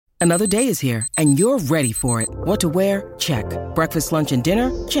Another day is here, and you're ready for it. What to wear? Check. Breakfast, lunch, and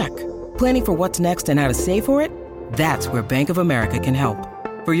dinner? Check. Planning for what's next and how to save for it? That's where Bank of America can help.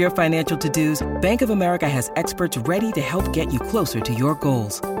 For your financial to-dos, Bank of America has experts ready to help get you closer to your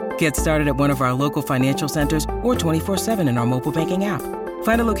goals. Get started at one of our local financial centers or 24/7 in our mobile banking app.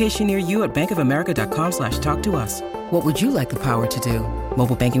 Find a location near you at bankofamerica.com/talktous. What would you like the power to do?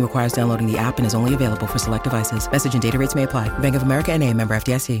 Mobile banking requires downloading the app and is only available for select devices. Message and data rates may apply. Bank of America N.A., member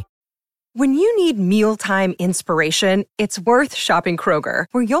FDIC. When you need mealtime inspiration, it's worth shopping Kroger,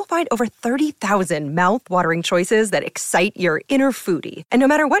 where you'll find over 30,000 mouth-watering choices that excite your inner foodie. And no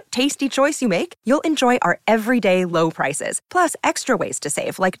matter what tasty choice you make, you'll enjoy our everyday low prices, plus extra ways to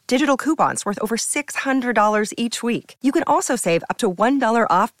save, like digital coupons worth over $600 each week. You can also save up to $1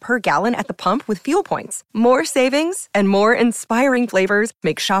 off per gallon at the pump with fuel points. More savings and more inspiring flavors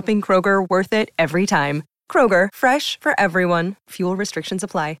make shopping Kroger worth it every time. Kroger, fresh for everyone. Fuel restrictions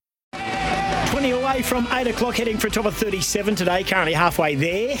apply. 20 away from 8 o'clock, heading for a top of 37 today, currently halfway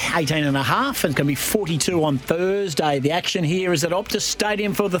there, 18 and a half, and it's going to be 42 on Thursday. The action here is at Optus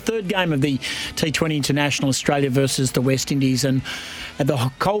Stadium for the third game of the T20 International, Australia versus the West Indies, and at the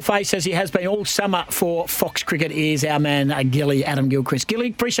coalface, as he has been all summer for Fox Cricket, is our man Adam Gilchrist. Gilly,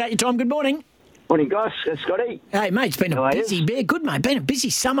 appreciate your time, good morning. Morning, guys. Scotty. Hey, mate, it's been a busy, good mate, been a busy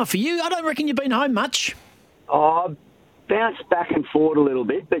summer for you. I don't reckon you've been home much. Bounced back and forward a little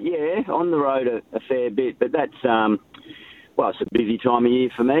bit, but yeah, on the road a fair bit. But that's it's a busy time of year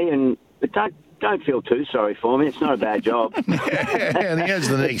for me, but don't feel too sorry for me. It's not a bad job. And he has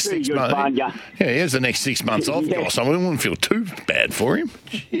the next 6 months. He has the next 6 months off, Goss. I wouldn't feel too bad for him.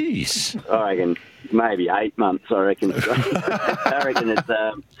 Jeez. I reckon maybe 8 months. I reckon. I reckon it's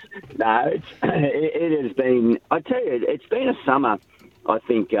it has been. I tell you, it's been a summer. I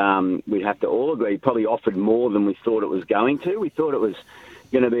think we'd have to all agree, probably offered more than we thought it was going to. We thought it was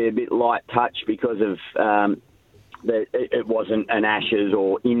going to be a bit light touch because of it wasn't an Ashes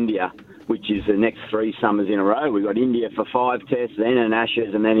or India, which is the next 3 summers in a row. We got India for 5 tests, then an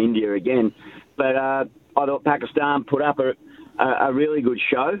Ashes, and then India again. But I thought Pakistan put up a really good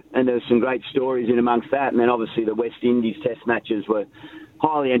show, and there's some great stories in amongst that. And then obviously the West Indies test matches were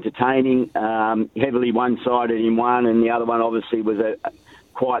highly entertaining, heavily one-sided in one, and the other one obviously was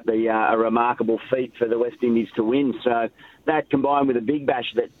quite a remarkable feat for the West Indies to win. So that combined with a Big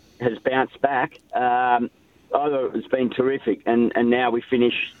Bash that has bounced back, I thought it's been terrific. And now we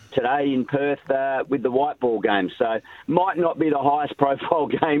finish today in Perth with the white ball game. So might not be the highest profile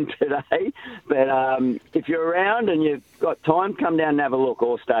game today, but if you're around and you've got time, come down and have a look,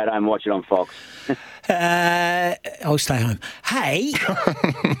 or stay at home and watch it on Fox. I'll stay home. Hey,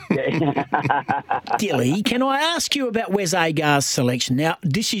 Dilly, can I ask you about Wes Agar's selection? Now,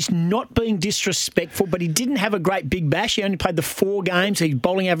 this is not being disrespectful, but he didn't have a great Big Bash. He only played the 4 games. His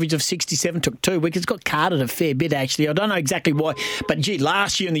bowling average of 67, took 2 wickets. Got carded a fair bit, actually. I don't know exactly why, but gee,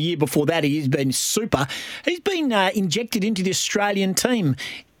 last year and the year before that, he's been super. He's been injected into the Australian team.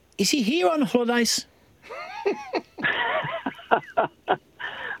 Is he here on holidays?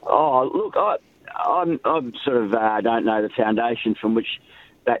 Look, I'm sort of don't know the foundation from which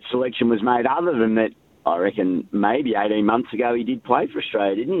that selection was made, other than that I reckon maybe 18 months ago he did play for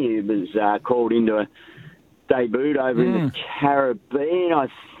Australia, didn't he? He was called into a debut over in the Caribbean, I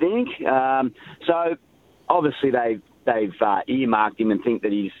think. So obviously they've earmarked him and think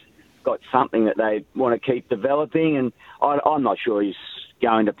that he's got something that they want to keep developing, and I'm not sure he's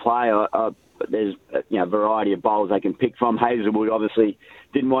going to play. There's a variety of bowls they can pick from. Hazelwood obviously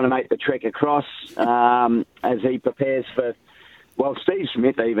didn't want to make the trek across as he prepares for... Well, Steve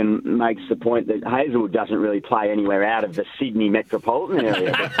Smith even makes the point that Hazelwood doesn't really play anywhere out of the Sydney metropolitan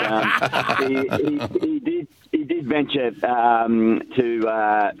area. But, he did venture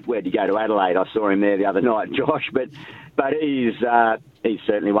to... where'd he go? To Adelaide. I saw him there the other night, Josh. But he's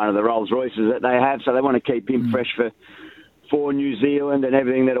certainly one of the Rolls Royces that they have, so they want to keep him fresh for New Zealand and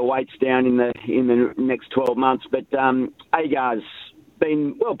everything that awaits down in the next 12 months. But Agar's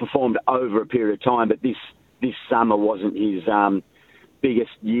been well performed over a period of time, but this summer wasn't his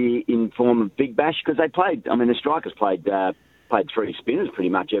biggest year in form of Big Bash, because they played. I mean, the strikers played 3 spinners pretty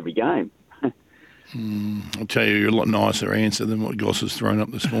much every game. I'll tell you, you're a lot nicer answer than what Goss has thrown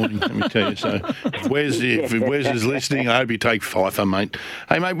up this morning, let me tell you. So if Wes is listening, I hope you take Pfeiffer, mate.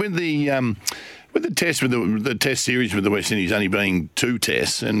 Hey, mate, with the test series with the West Indies only being 2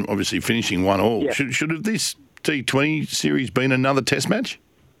 tests and obviously finishing 1-1, should have this T20 series been another test match?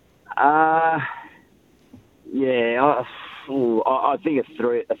 I think a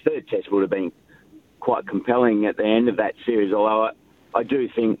third test would have been quite compelling at the end of that series, although I do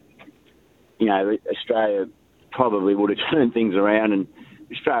think, Australia probably would have turned things around and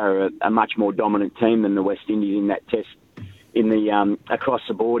Australia are a much more dominant team than the West Indies in that test, in the across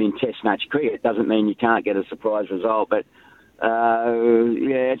the board in test match cricket. Doesn't mean you can't get a surprise result, but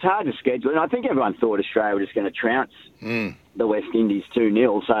it's hard to schedule. And I think everyone thought Australia were just going to trounce the West Indies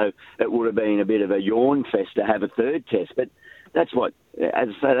 2-0, so it would have been a bit of a yawn fest to have a third test. But that's what, as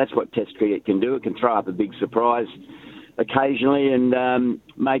I say, that's what test cricket can do. It can throw up a big surprise occasionally and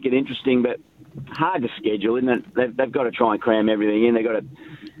make it interesting, but hard to schedule, isn't it? They've got to try and cram everything in. They've got to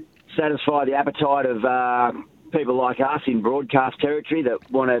satisfy the appetite of people like us in broadcast territory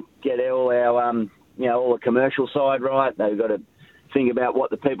that want to get all our all the commercial side right. They've got to think about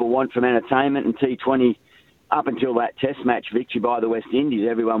what the people want from entertainment. And T20, up until that Test match victory by the West Indies,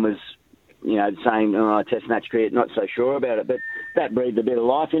 everyone was, saying, Test match cricket, not so sure about it. But that breathed a bit of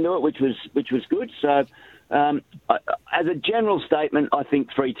life into it, which was good. So, as a general statement, I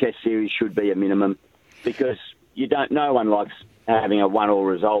think 3 Test series should be a minimum, because no one likes having a 1-1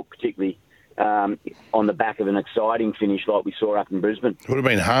 result, particularly on the back of an exciting finish like we saw up in Brisbane. It would have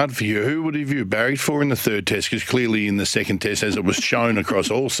been hard for you. Who would have you barracked for in the third test? Because clearly in the second test, as it was shown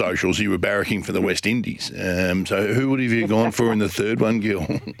across all socials, you were barracking for the West Indies. So who would have you gone for in the third one, Gil?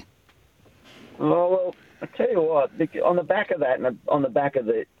 Oh, well, I tell you what, on the back of that and on the back of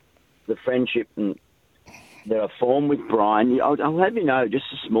the friendship that I formed with Brian, I'll have you know, just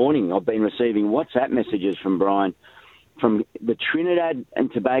this morning I've been receiving WhatsApp messages from Brian from the Trinidad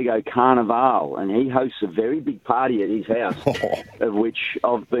and Tobago Carnival, and he hosts a very big party at his house, of which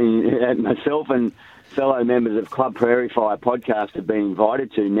I've been, myself and fellow members of Club Prairie Fire podcast have been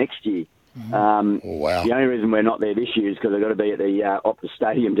invited to next year. Wow. The only reason we're not there this year is because I've got to be at the Optus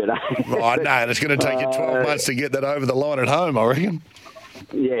Stadium today. Right, no, it's going to take you 12 months to get that over the line at home, I reckon.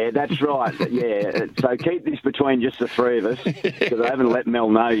 Yeah, that's right. Yeah, so keep this between just the three of us, because I haven't let Mel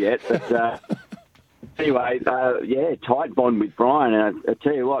know yet. But anyway, tight bond with Brian. And I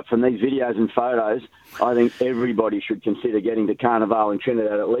tell you what, from these videos and photos, I think everybody should consider getting to Carnival in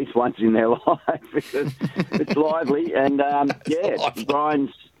Trinidad at least once in their life, because it's lively. And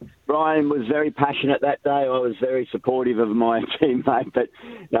Brian was very passionate that day. I was very supportive of my teammate, but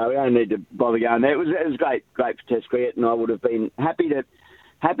no, we don't need to bother going there. It was great for Test cricket, and I would have been happy to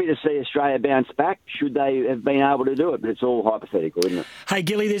see Australia bounce back should they have been able to do it, but it's all hypothetical, isn't it? Hey,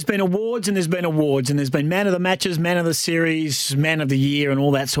 Gilly, there's been awards and there's been man of the matches, man of the series, man of the year and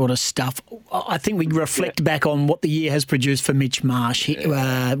all that sort of stuff. I think we reflect back on what the year has produced for Mitch Marsh.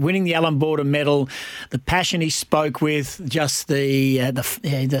 Winning the Allan Border medal, the passion he spoke with, just the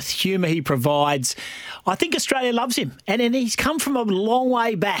humour he provides. I think Australia loves him, and he's come from a long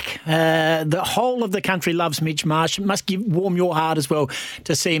way back. The whole of the country loves Mitch Marsh. It must warm your heart as well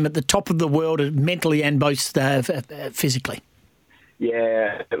to see him at the top of the world mentally and both physically.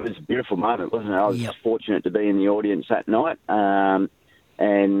 Yeah, it was a beautiful moment, wasn't it? I was fortunate to be in the audience that night,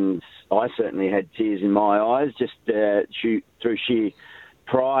 and I certainly had tears in my eyes, just through sheer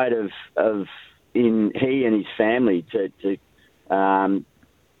pride in he and his family to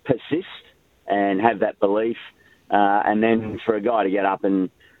persist and have that belief, and then for a guy to get up and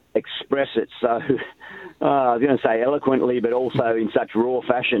express it so, I was going to say eloquently, but also in such raw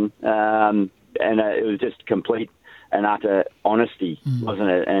fashion, and it was just complete and utter honesty, wasn't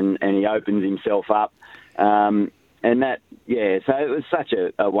it? And he opens himself up, and that, so it was such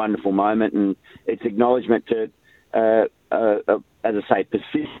a wonderful moment, and it's acknowledgement to, as I say,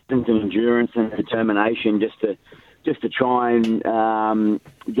 persistence and endurance and determination just to try and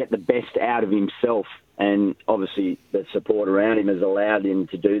get the best out of himself. And obviously the support around him has allowed him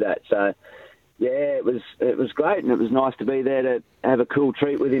to do that. So, it was great, and it was nice to be there to have a cool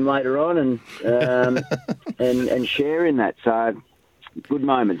treat with him later on and share in that. So, good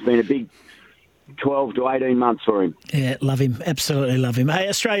moment. It's been a big 12 to 18 months for him. Yeah, love him. Absolutely love him. Hey,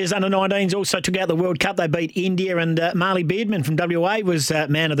 Australia's under-19s also took out the World Cup. They beat India, and Marley Beardman from WA was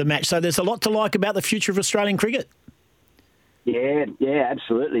man of the match. So there's a lot to like about the future of Australian cricket. Yeah,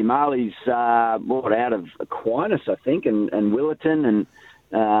 absolutely. Marley's brought out of Aquinas, I think, and Willerton,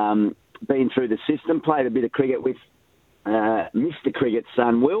 and been through the system, played a bit of cricket with Mr. Cricket's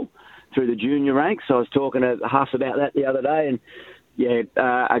son, Will, through the junior ranks. So I was talking to Huss about that the other day, and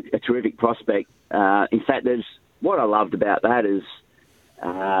a terrific prospect. In fact, what I loved about that is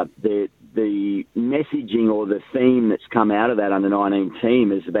the messaging or the theme that's come out of that under-19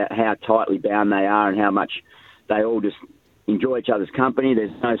 team is about how tightly bound they are and how much they all just enjoy each other's company.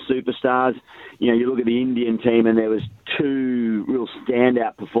 There's no superstars. You look at the Indian team, and there was 2 real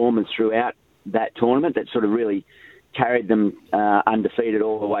standout performers throughout that tournament that sort of really carried them undefeated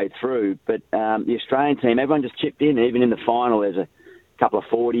all the way through. But the Australian team, everyone just chipped in. Even in the final, there's a couple of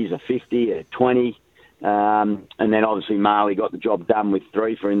 40s, a 50, a 20, And then obviously Marley got the job done with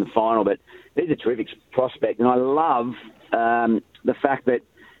 3 for in the final. But he's a terrific prospect, and I love the fact that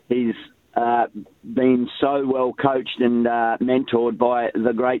he's been so well coached and mentored by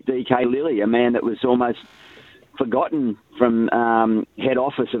the great DK Lilly, a man that was almost forgotten from head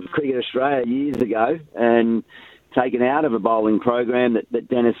office of Cricket Australia years ago and taken out of a bowling program that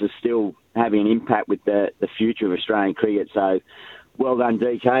Dennis is still having an impact with the future of Australian cricket. So well done,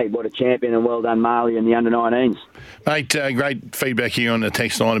 DK. What a champion, and well done, Marley and the under-19s. Mate, great feedback here on the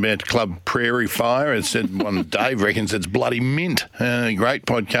text line about Club Prairie Fire. It said one Dave reckons it's bloody mint. Great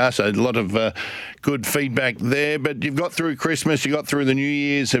podcast. A lot of good feedback there. But you've got through Christmas, you got through the New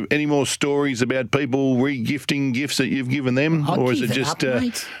Year's. Have any more stories about people re-gifting gifts that you've given them, or is it just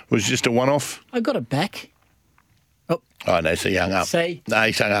was just a one-off? I got it back. Oh no, so he hung up. See? No,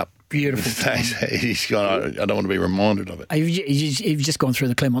 he's hung up. Beautiful. He's gone. I don't want to be reminded of it. You've just gone through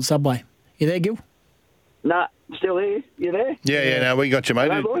the Claremont subway. You there, Gil? No, still here. You there? Yeah. No, we got you,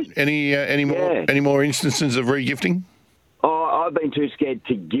 mate. Hello, boys. Any more instances of re-gifting? Oh, I've been too scared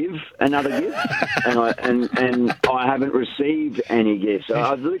to give another gift, and I haven't received any gifts. So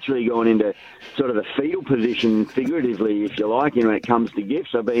I've literally gone into sort of the fetal position, figuratively, if you like, when it comes to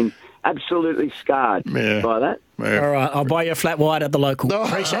gifts. I've been absolutely scarred by that. Yeah. All right, I'll buy you a flat white at the local.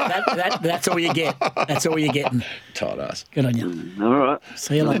 Appreciate that. That's all you get. That's all you're getting. Tight ass. Good on you. All right.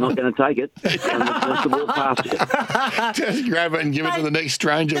 See you later. I'm not going to take it. I'm just to walk past it. Just grab it and give it to the next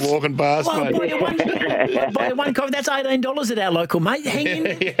stranger walking past, mate. Buy you one coffee. That's $18 at our local, mate. Hang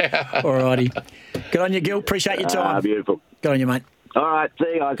in. Yeah. All righty. Good on you, Gil. Appreciate your time. Beautiful. Good on you, mate. All right,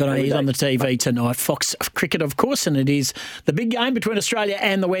 see you guys. Good on you. He's on the TV tonight. Fox Cricket, of course, and it is the big game between Australia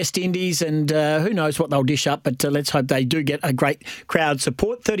and the West Indies, and who knows what they'll dish up, but let's hope they do get a great crowd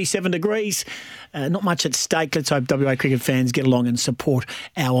support. 37 degrees, not much at stake. Let's hope WA cricket fans get along and support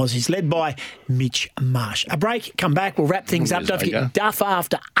our Aussies, led by Mitch Marsh. A break, come back, we'll wrap things up. Don't forget Duff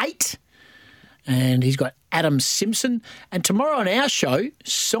after 8. And he's got Adam Simpson. And tomorrow on our show,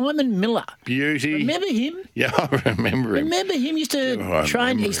 Simon Miller. Beauty. Remember him? Yeah, I remember him. Remember him? Used to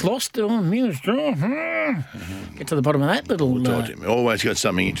train. He's lost. Get to the bottom of that little... We'll talk to him. Always got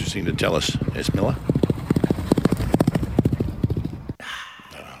something interesting to tell us, S. Miller.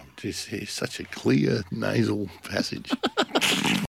 He's such a clear nasal passage.